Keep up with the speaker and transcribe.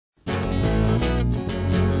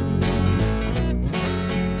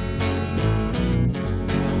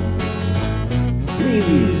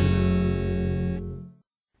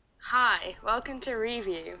Hi, welcome to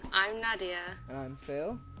Review. I'm Nadia. And I'm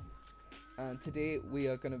Phil, and today we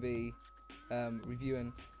are going to be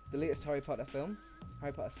reviewing the latest Harry Potter film,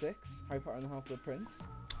 Harry Potter 6, Harry Potter and the Half-Blood Prince.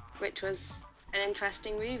 Which was an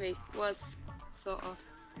interesting movie. Was, sort of.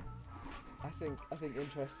 I think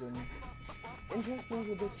interesting is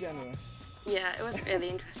a bit generous. Yeah, it wasn't really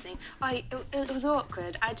interesting. It was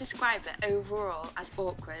awkward. I describe it overall as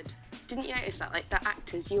awkward. Didn't you notice that? Like, the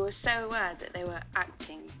actors, you were so aware that they were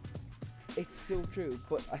acting. It's so true,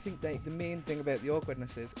 but I think the main thing about the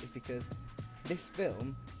awkwardness is because this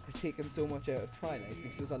film has taken so much out of Twilight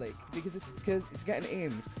because it's getting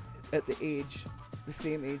aimed at the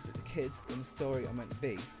same age that the kids in the story are meant to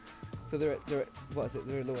be. So they're at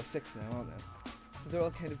lower 6 now, aren't they? So they're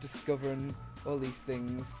all kind of discovering all these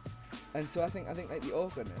things, and so I think like the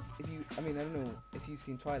awkwardness. I don't know if you've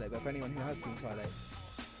seen Twilight, but for anyone who has seen Twilight,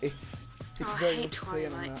 it's very much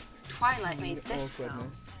playing on that. Twilight made this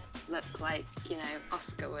awkwardness film look like,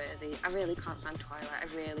 Oscar worthy. I really can't stand Twilight. I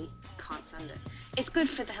really can't stand it. It's good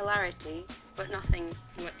for the hilarity, but nothing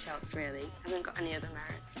much else really. Hasn't got any other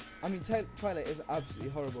merit. I mean, Twilight is an absolutely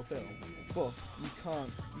horrible film, but you can't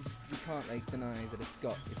like deny that it's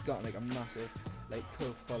got like a massive like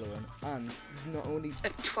cult following, and not only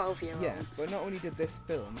Of 12-year-olds. yeah, but not only did this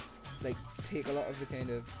film like take a lot of the kind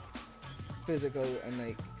of physical and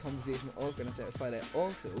like conversational awkwardness out of Twilight,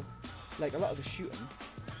 also like a lot of the shooting.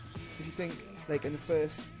 If you think like in the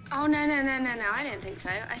first. Oh no! I don't think so.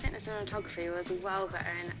 I think the cinematography was well better,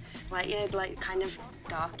 and like kind of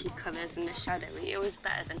darky colours and the shadowy. It was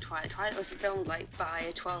better than Twilight. Twilight was filmed like by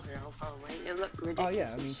a 12-year-old probably. It looked ridiculous. Oh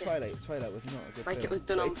yeah, I mean shit. Twilight was not a good Like film. it was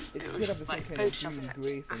done on. It did have the same like kind of Photoshop green effect grey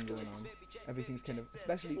thing afterwards. going on. Everything's kind of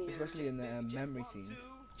especially in the memory scenes.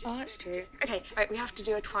 Oh, that's true. Okay, right, we have to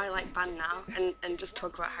do a Twilight ban now and just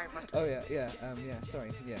talk about Harry Potter. Oh yeah. Sorry,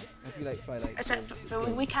 yeah. If you like Twilight, Except for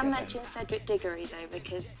we can mention Cedric Diggory though,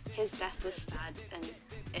 because his death was sad, and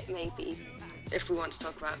it may be, if we want to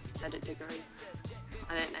talk about Cedric Diggory,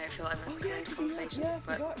 I don't know if he'll ever come into conversation. I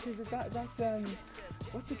forgot, because that's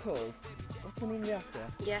what's he called? What's the name of the actor?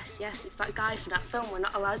 Yes, it's that guy from that film we're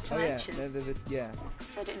not allowed to mention. Yeah.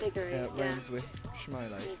 Cedric Diggory. Yeah, rhymes with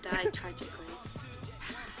Schmilite. He died tragically.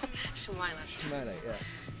 Schmilite, yeah.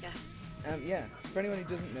 Yes. For anyone who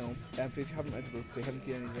doesn't know, if you haven't read the book, so you haven't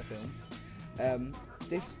seen any of their films,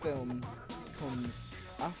 this film comes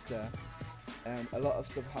after a lot of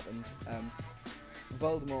stuff happened.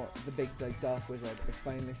 Voldemort, the big dark wizard, is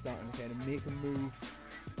finally starting to kind of make a move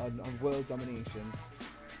on world domination.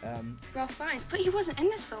 Ralph Fiennes, but he wasn't in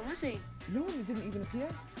this film, was he? No, he didn't even appear.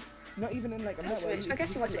 Not even in like a That's rich. I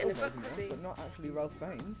guess he wasn't in the book, was he? But not actually Ralph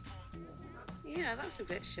Fiennes. Yeah, that's a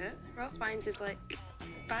bit shit. Ralph Fiennes is like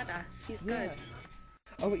badass. He's good.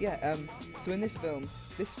 Oh, but yeah. So in this film,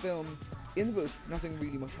 in the book, nothing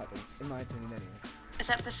really much happens, in my opinion, anyway.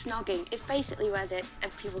 Except for snogging. It's basically where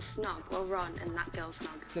people snog, or Ron and that girl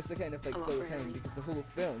snog. Just to kind of like A lot, fill time, really. because the whole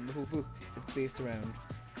book is based around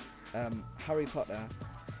Harry Potter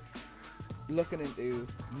looking into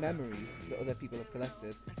memories that other people have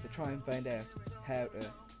collected to try and find out how to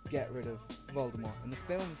get rid of Voldemort. And the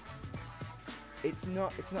film, it's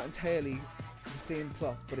not entirely the same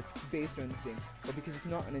plot, but it's based around the same. But because it's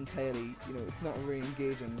not an entirely, it's not a very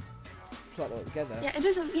engaging plot altogether. Yeah, it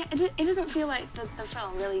doesn't. Yeah, it doesn't feel like the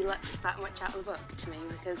film really left that much out of the book to me,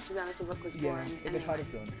 because to be honest, the book was boring. Yeah, if anyway. it had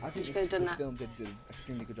have done, I think She could have done this that. film did an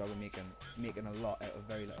extremely good job of making a lot out of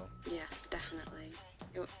very little. Yes, definitely.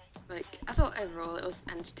 I thought overall it was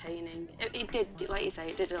entertaining. It did, like you say,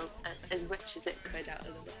 it did as much as it could out of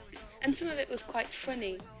the book, and some of it was quite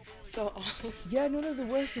funny, sort of. Yeah, no, there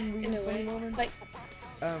were some really In a funny way. moments. Like,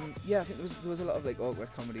 I think there was a lot of like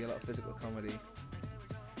awkward comedy, a lot of physical comedy,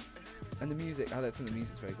 and the music. I don't think the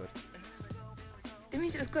music's very good. the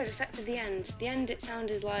music was good, except for the end. The end, it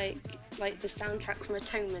sounded like the soundtrack from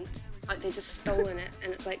Atonement. Like they just stolen it,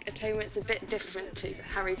 and it's like Atonement's a bit different to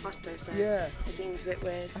Harry Potter, so Yeah. it seems a bit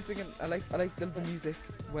weird. I was thinking, I like the music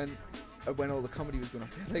when all the comedy was going on.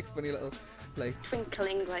 Like funny little like.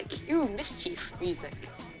 Twinkling, like, ooh, mischief music.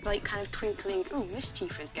 Like kind of twinkling, ooh,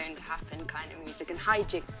 mischief is going to happen kind of music, and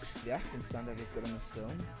hijinks. The acting standard is good in this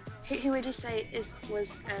film. Who would you say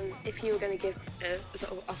was if you were going to give a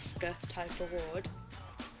sort of Oscar type award,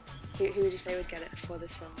 who would you say would get it for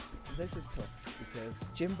this film? This is tough because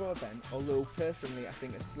Jim Broadbent, although personally I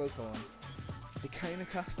think it's Slughorn, they kind of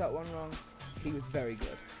cast that one wrong. He was very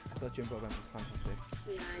good. I thought Jim Broadbent was fantastic.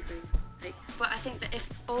 Yeah, I agree. But I think that if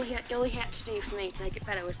all he had to do for me to make it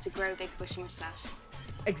better was to grow a big bushy moustache.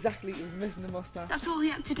 Exactly, he was missing the mustache. That's all he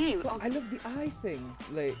had to do. But I love the eye thing.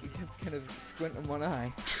 Like, you kept kind of squinting one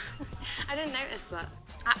eye. I didn't notice that.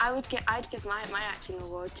 I'd give my acting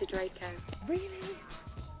award to Draco. Really?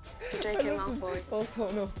 To Draco I love them Malfoy. all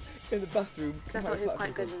torn up in the bathroom. Because I thought he was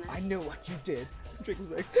quite good in it. I know what you did. Draco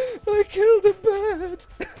was like, I killed a bird.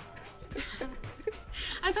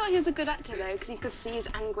 I thought he was a good actor though, because you could see his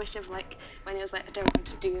anguish of like when he was like, I don't want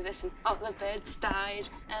to do this, and oh, the birds died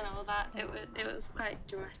and all that. It was quite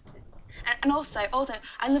dramatic. And also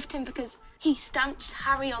I loved him because he stamped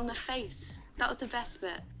Harry on the face. That was the best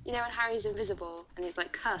bit. You know when Harry's invisible and he's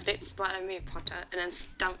like, don't splat on me, Potter, and then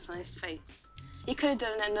stamps on his face. He could have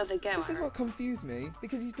done another go. This is what confused me,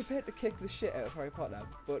 because he's prepared to kick the shit out of Harry Potter,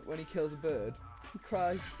 but when he kills a bird, he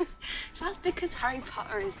cries. That's because Harry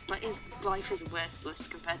Potter is like, his life is worthless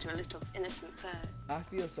compared to a little innocent bird. I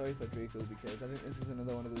feel sorry for Draco because I think this is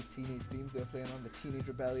another one of those teenage themes they're playing on, the teenage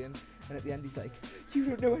rebellion, and at the end he's like, you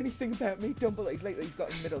don't know anything about me, Dumbledore. He's like, he's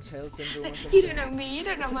got middle child syndrome or something. You don't know me, you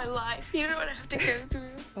don't know my life, you don't know what I have to go through.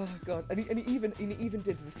 Oh god, and he even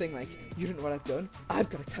did the thing like, you don't know what I've done? I've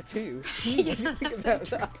got a tattoo. Yeah, What do you think about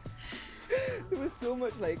that? There was so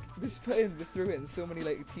much like they threw in so many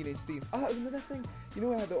like teenage themes. Ah, that was another thing. You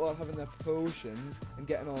know how they're all having their potions and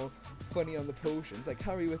getting all funny on the potions, like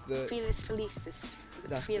Harry with the Felix Felicis.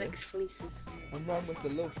 That's Felix it. Felicis. and Ron with the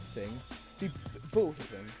love thing. Both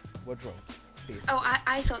of them were drunk, basically. Oh,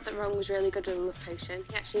 I thought that Ron was really good with the love potion.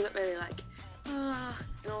 He actually looked really like,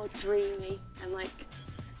 and all dreamy and like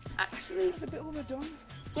actually. It's a bit overdone.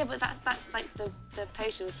 Yeah, but that's like the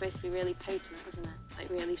potion was supposed to be really potent, wasn't it? Like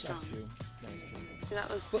really strong. That's true. That's true. So that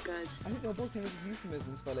was But good. I think they're both kind of just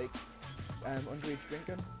euphemisms for like underage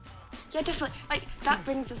drinking. Yeah, definitely. Like that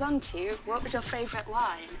brings us on to what was your favourite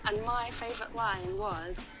line? And my favourite line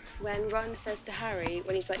was when Ron says to Harry,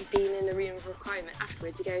 when he's like being in the room of requirement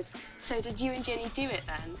afterwards, he goes, "So did you and Jenny do it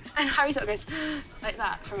then?" And Harry sort of goes like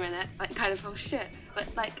that for a minute, like kind of, oh shit. But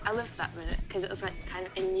like I loved that minute because it was like kind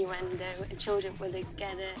of innuendo and children wouldn't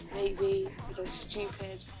get it, maybe it was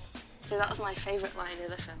stupid. So that was my favourite line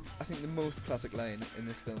of the film. I think the most classic line in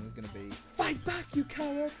this film is going to be, "Fight back, you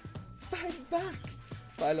coward! Fight back!"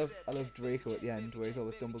 But I love Draco at the end where he's all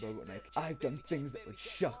with Dumbledore going like, "I've done things that would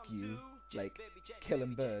shock you, like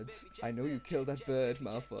killing birds. I know you killed that bird,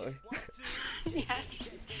 Malfoy." Yeah.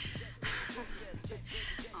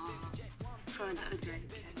 Oh, poor little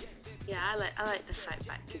Draco. Yeah, I like the fight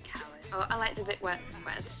back, you coward. Oh, I like the bit where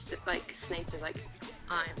like Snape is like,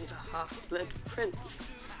 "I'm the half-blood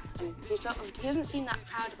prince," and he doesn't seem that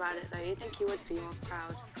proud about it though. You think he would be more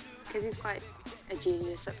proud because he's quite a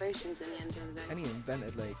genius at potions in the end of the day. And he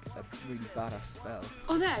invented like a really badass spell.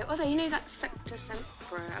 Although you know that Sector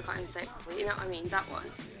Sempra, I got him Sempra, you know what I mean, that one.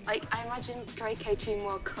 Like I imagine Draco 2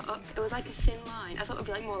 more cut up. It was like a thin line. I thought it would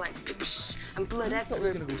be like more like and blood I thought it was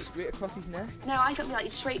everywhere. going to go straight across his neck. No, I thought it would be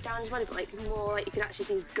like straight down his body, but like more like you could actually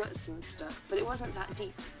see his guts and stuff. But it wasn't that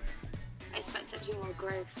deep. I expected it to be more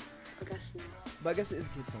gross. I guess not. But I guess it is a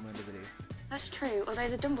kids' film end of the day. That's true. Although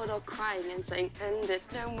the Dumbledore crying and saying "end it,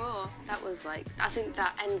 no more," that was like, I think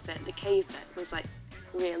that end bit, the cave bit, was like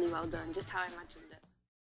really well done. Just how I imagined it.